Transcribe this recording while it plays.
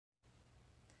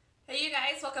Hey you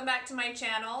guys, welcome back to my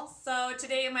channel. So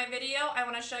today in my video I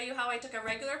want to show you how I took a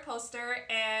regular poster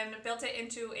and built it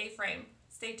into a frame.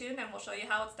 Stay tuned and we'll show you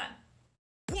how it's done.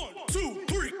 1, 2,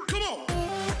 3, come on!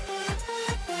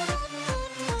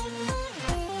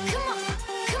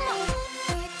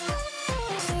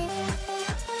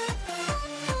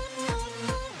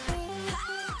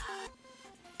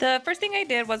 The first thing I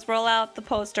did was roll out the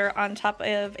poster on top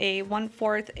of a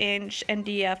 1/4 inch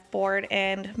NDF board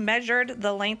and measured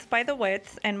the length by the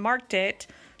width and marked it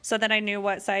so that I knew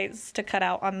what size to cut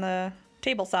out on the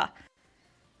table saw.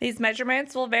 These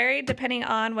measurements will vary depending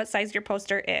on what size your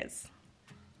poster is.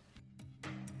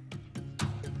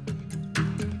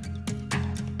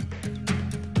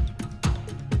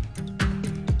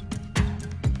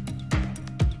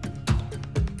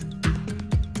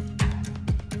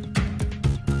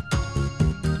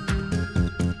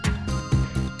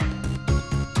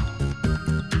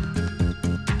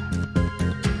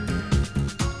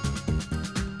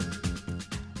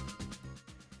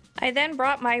 I then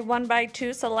brought my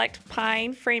 1x2 select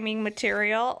pine framing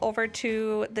material over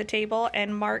to the table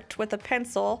and marked with a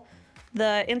pencil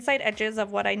the inside edges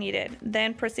of what I needed.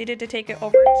 Then proceeded to take it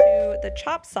over to the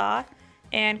chop saw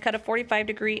and cut a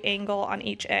 45-degree angle on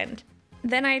each end.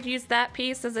 Then I'd use that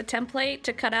piece as a template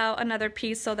to cut out another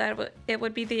piece so that it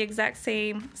would be the exact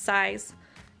same size.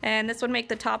 And this would make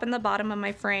the top and the bottom of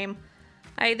my frame.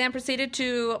 I then proceeded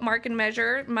to mark and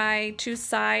measure my two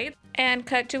sides and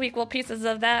cut 2 equal pieces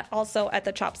of that also at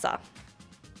the chop saw.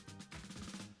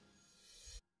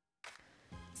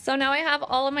 So now I have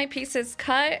all of my pieces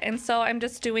cut, and so I'm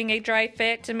just doing a dry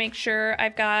fit to make sure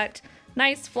I've got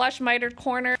nice flush mitered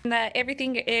corner and that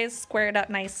everything is squared up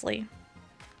nicely.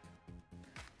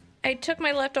 I took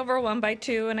my leftover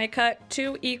 1x2 and I cut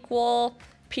 2 equal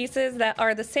pieces that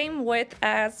are the same width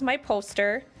as my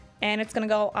poster. And it's going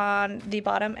to go on the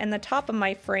bottom and the top of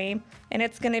my frame, and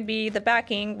it's going to be the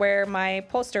backing where my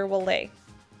poster will lay.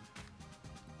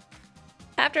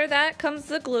 After that comes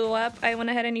the glue up. I went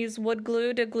ahead and used wood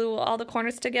glue to glue all the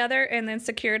corners together and then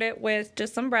secured it with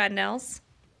just some brad nails.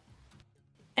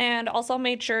 And also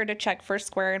made sure to check for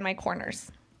square in my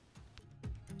corners.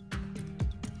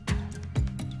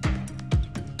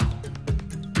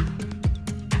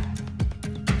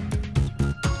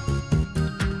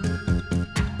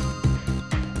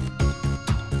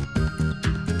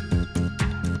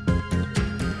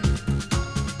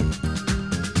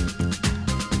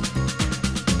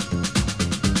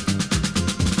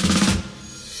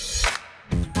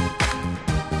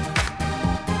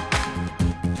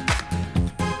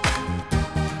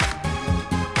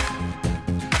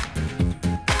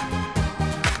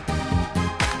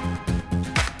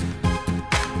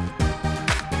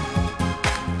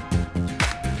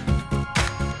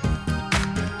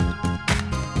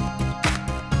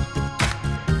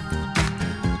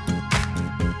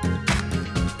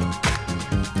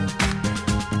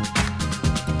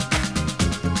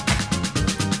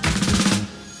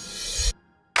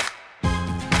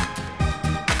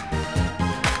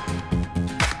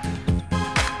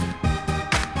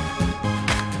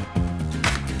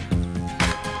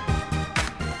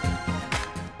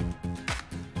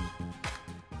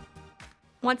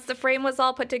 Once the frame was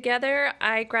all put together,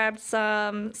 I grabbed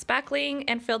some spackling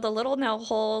and filled the little nail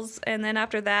holes, and then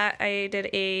after that I did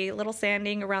a little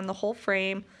sanding around the whole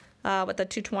frame with a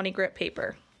 220 grit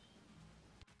paper.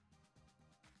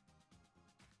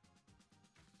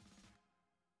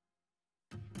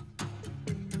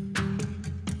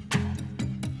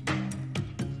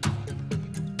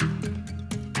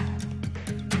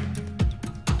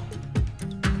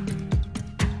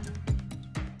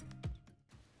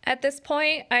 At this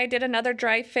point, I did another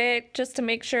dry fit just to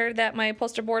make sure that my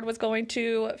poster board was going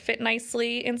to fit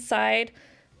nicely inside.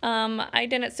 I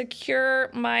didn't secure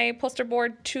my poster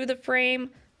board to the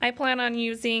frame. I plan on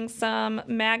using some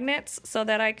magnets so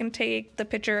that I can take the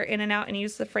picture in and out and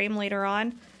use the frame later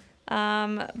on.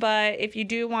 But if you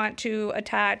do want to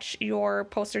attach your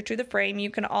poster to the frame, you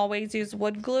can always use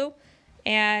wood glue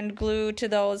and glue to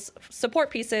those support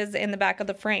pieces in the back of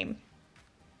the frame.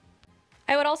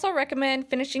 I would also recommend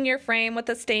finishing your frame with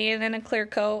a stain and a clear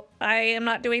coat. I am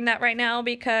not doing that right now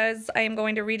because I am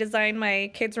going to redesign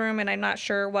my kids' room and I'm not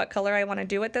sure what color I want to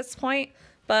do at this point,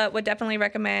 but would definitely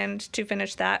recommend to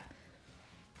finish that.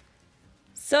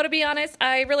 So to be honest,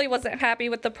 I really wasn't happy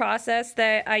with the process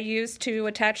that I used to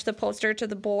attach the poster to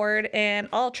the board, and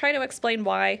I'll try to explain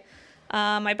why.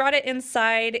 I brought it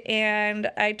inside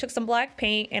and I took some black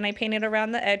paint and I painted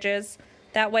around the edges.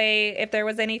 That way, if there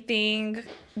was anything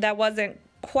that wasn't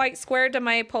quite square to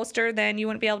my poster, then you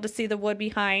wouldn't be able to see the wood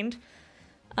behind.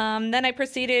 Then I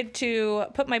proceeded to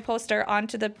put my poster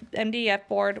onto the MDF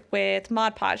board with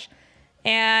Mod Podge.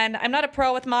 And I'm not a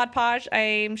pro with Mod Podge.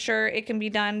 I'm sure it can be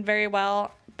done very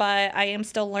well, but I am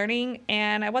still learning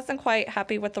and I wasn't quite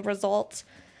happy with the results.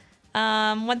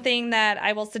 One thing that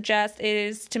I will suggest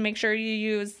is to make sure you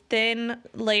use thin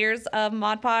layers of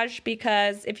Mod Podge,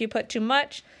 because if you put too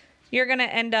much, you're going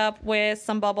to end up with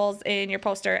some bubbles in your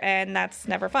poster, and that's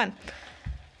never fun.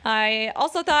 I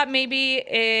also thought maybe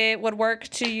it would work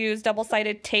to use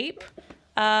double-sided tape.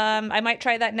 I might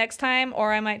try that next time,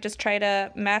 or I might just try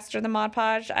to master the Mod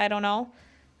Podge. I don't know.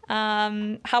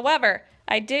 However,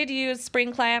 I did use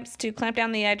spring clamps to clamp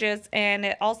down the edges, and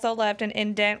it also left an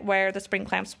indent where the spring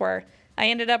clamps were. I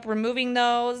ended up removing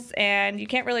those, and you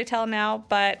can't really tell now,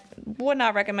 but would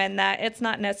not recommend that. It's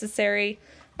not necessary.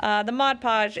 The Mod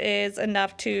Podge is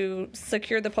enough to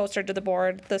secure the poster to the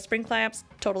board. The spring clamps,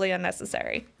 totally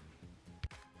unnecessary.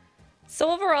 So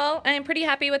overall, I'm pretty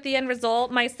happy with the end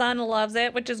result. My son loves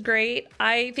it, which is great.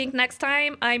 I think next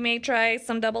time I may try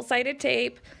some double-sided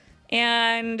tape.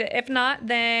 And if not,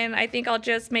 then I think I'll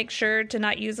just make sure to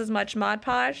not use as much Mod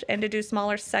Podge and to do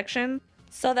smaller sections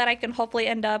so that I can hopefully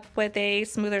end up with a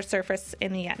smoother surface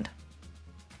in the end.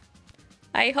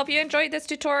 I hope you enjoyed this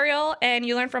tutorial and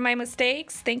you learned from my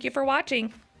mistakes. Thank you for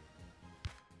watching.